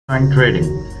Bank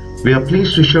Trading. We are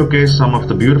pleased to showcase some of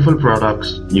the beautiful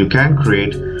products you can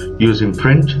create using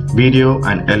print, video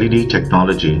and LED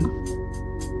technology.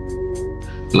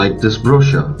 Like this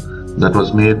brochure that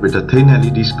was made with a thin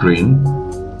LED screen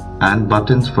and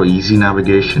buttons for easy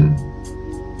navigation.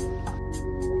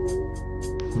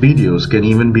 Videos can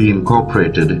even be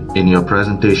incorporated in your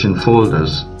presentation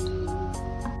folders.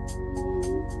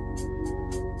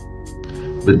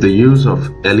 With the use of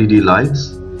LED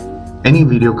lights, any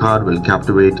video card will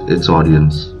captivate its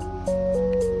audience.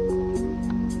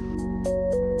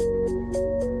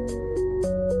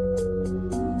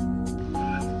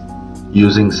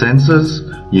 Using sensors,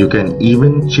 you can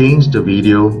even change the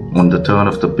video on the turn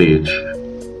of the page.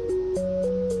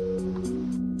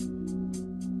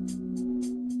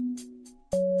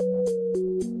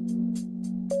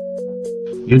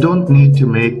 You don't need to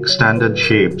make standard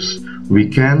shapes. We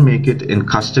can make it in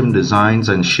custom designs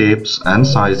and shapes and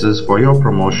sizes for your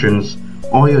promotions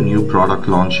or your new product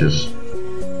launches.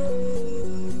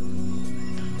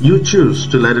 You choose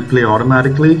to let it play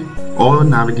automatically or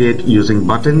navigate using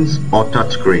buttons or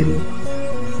touchscreen.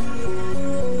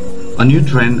 A new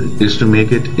trend is to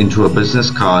make it into a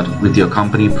business card with your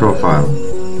company profile.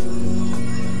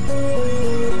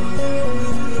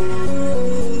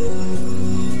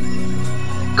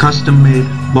 Custom-made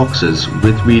boxes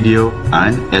with video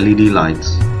and LED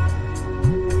lights.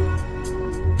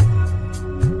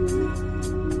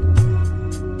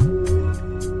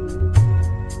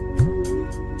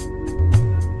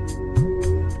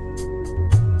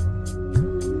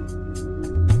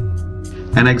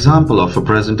 An example of a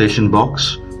presentation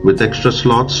box with extra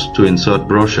slots to insert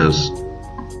brochures.